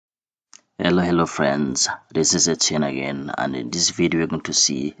Hello friends, this is Etienne again, and in this video we're going to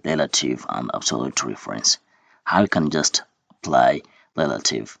see relative and absolute reference. How you can just apply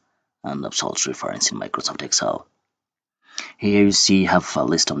relative and absolute reference in Microsoft Excel. Here you see have a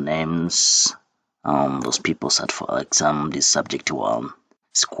list of names, those people set for exam, this subject 1,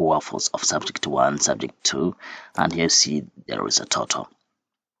 score of subject 1, subject 2, and here you see there is a total.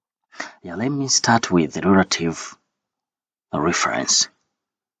 Yeah, let me start with the relative reference.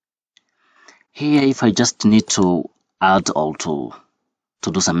 Here, if I just need to add or to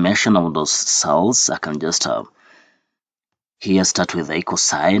do summation of those cells, I can just here start with the equal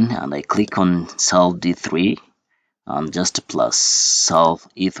sign and I click on cell D3 and just plus cell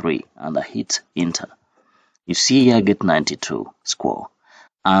E3 and I hit enter. You see here I get 92 score,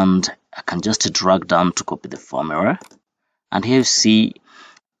 and I can just drag down to copy the formula, and here you see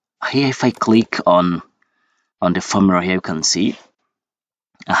here if I click on the formula, here you can see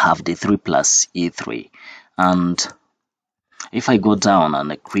I have D3 plus E3, and if I go down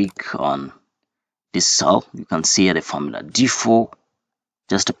and I click on this cell, you can see the formula D4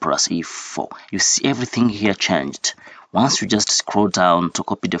 just press E4. You see everything here changed. Once you just scroll down to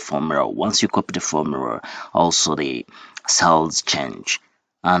copy the formula, once you copy the formula, also the cells change.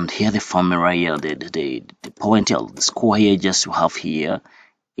 And here the formula here, the point here, the score here just you have here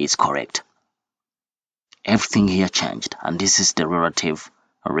is correct. Everything here changed, and this is the relative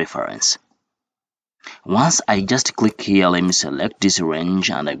reference. Once I just click here, let me select this range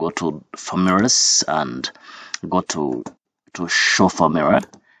and I go to formulas and go to show formula,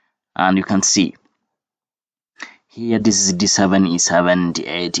 and you can see here this is D7, E7,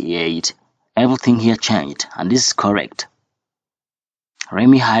 D8, E8, everything here changed, and this is correct. Let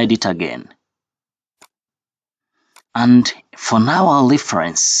me hide it again. And for now our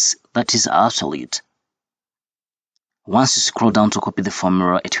reference, that is absolute. Once you scroll down to copy the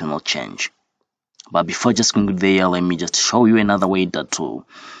formula, it will not change. But before just going there, let me just show you another way that to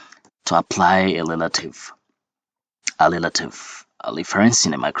apply a relative reference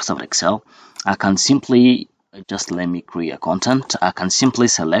in a Microsoft Excel. I can simply just let me create a content. I can simply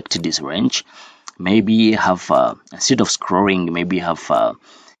select this range. Maybe have instead of scrolling, maybe have a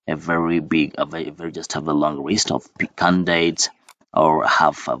very big, just have a long list of candidates, or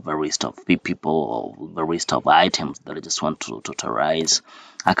have a very list of people, or very list of items that I just want to tutorize.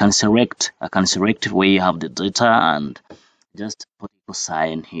 I can select where you have the data and just put equal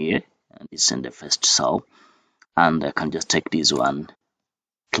sign here, and it's in the first cell, and I can just take this one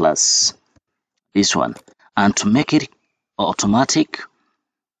plus this one, and to make it automatic,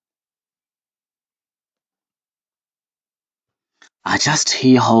 I just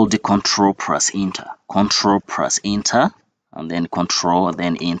here hold the control plus enter, and then control,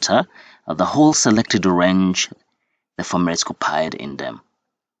 then enter. The whole selected range, the formula is copied in them.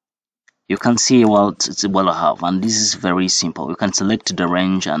 You can see what it's what I have, and this is very simple. You can select the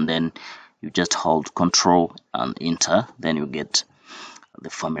range and then you just hold control and enter, then you get the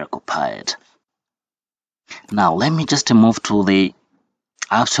formula copied. Now let me just move to the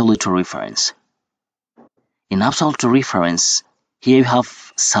absolute reference. In absolute reference, here you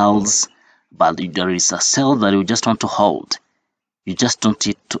have cells, but there is a cell that you just want to hold. You just don't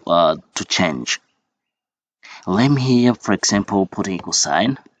need to change. Let me here, for example, put an equal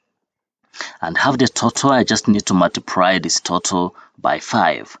sign and have the total. I just need to multiply this total by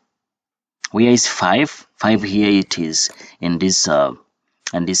 5. Where is 5? 5 here it is in this cell.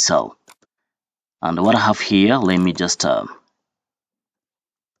 And what I have here, let me just type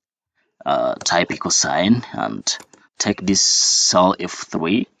equal sign and take this cell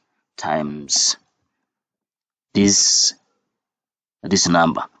F3 times this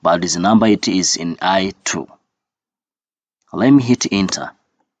number, but this number it is in I2. Let me hit enter,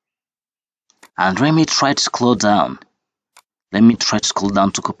 and let me try to scroll down.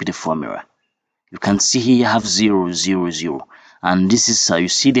 To copy the formula. You can see here I have 0, 0, 0, and this is you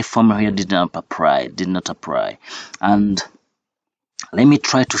see the formula here did not apply. And let me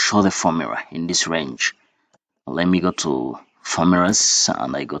try to show the formula in this range. Let me go to formulas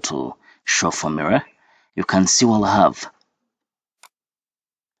and I go to show formula. You can see what I have.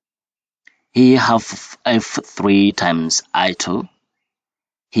 Here I have F3 times I2.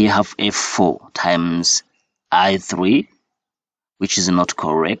 Here I have F4 times I3, which is not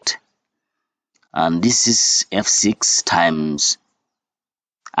correct. And this is F6 times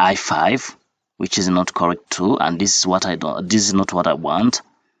I5, which is not correct too. And this is what this is not what I want.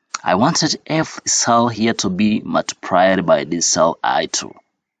 I wanted F cell here to be multiplied by this cell I2.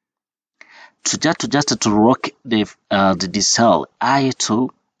 To rock the cell I2,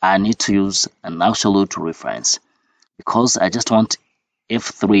 I need to use an absolute reference, because I just want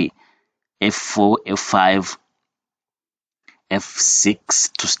F3 F4, F5,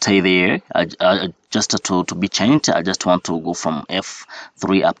 F6 to stay there. Just to be changed, I just want to go from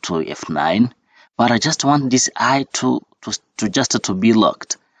F3 up to F9, but I just want this I to just to be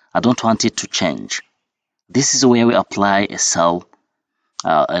locked. I don't want it to change. This is where we apply a cell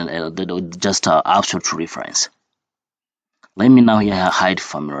just absolute reference. Let me now here hide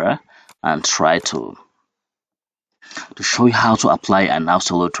formula and try to show you how to apply an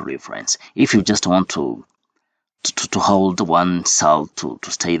absolute reference. If you just want to hold one cell to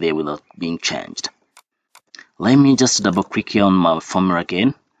stay there without being changed. Let me just double click here on my formula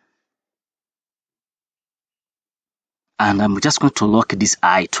again. And I'm just going to lock this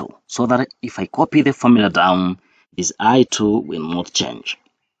I2 so that if I copy the formula down, this I2 will not change.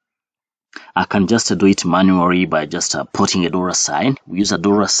 I can just do it manually by just putting a dollar sign. We use a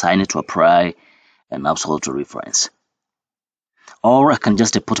dollar sign to apply an absolute reference. Or I can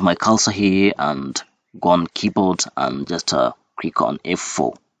just put my cursor here and go on keyboard and just click on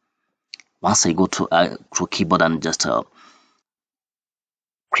F4. Once I go to keyboard and just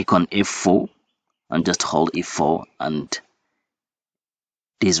click on F4 and just hold F4, and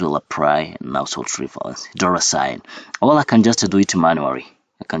this will apply an absolute reference, dollar sign. Or I can just do it manually.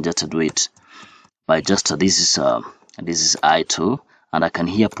 I can just do it by just this is I2, and I can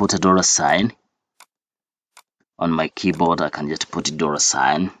here put a dollar sign on my keyboard. I can just put a dollar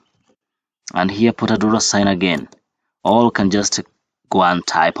sign, and here put a dollar sign again. Or I can just go and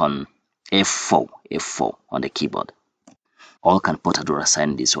type on F4 on the keyboard. Or I can put a dollar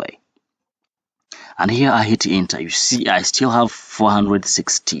sign this way. And here I hit enter. You see I still have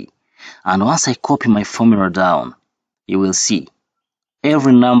 460. And once I copy my formula down, you will see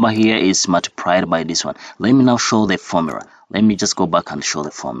every number here is multiplied by this one. Let me now show the formula. Let me just go back and show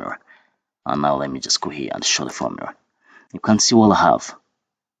the formula. And now let me just go here and show the formula. You can see what I have.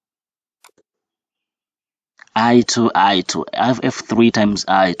 I2, F3 times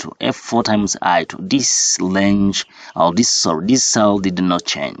I2, F4 times I2. This range, or this cell did not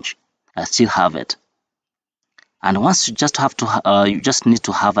change. I still have it. And once you just have to, you just need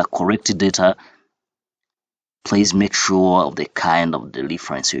to have a correct data. Please make sure of the kind of the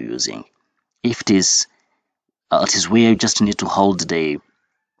reference you're using. If it is where you just need to hold the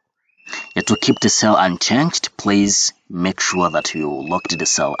to keep the cell unchanged, please make sure that you locked the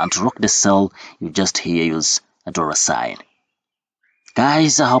cell. And to lock the cell, you just here use a dollar sign.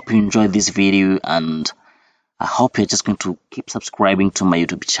 Guys, I hope you enjoyed this video, and I hope you're just going to keep subscribing to my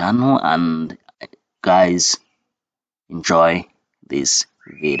YouTube channel. And guys, enjoy this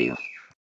video.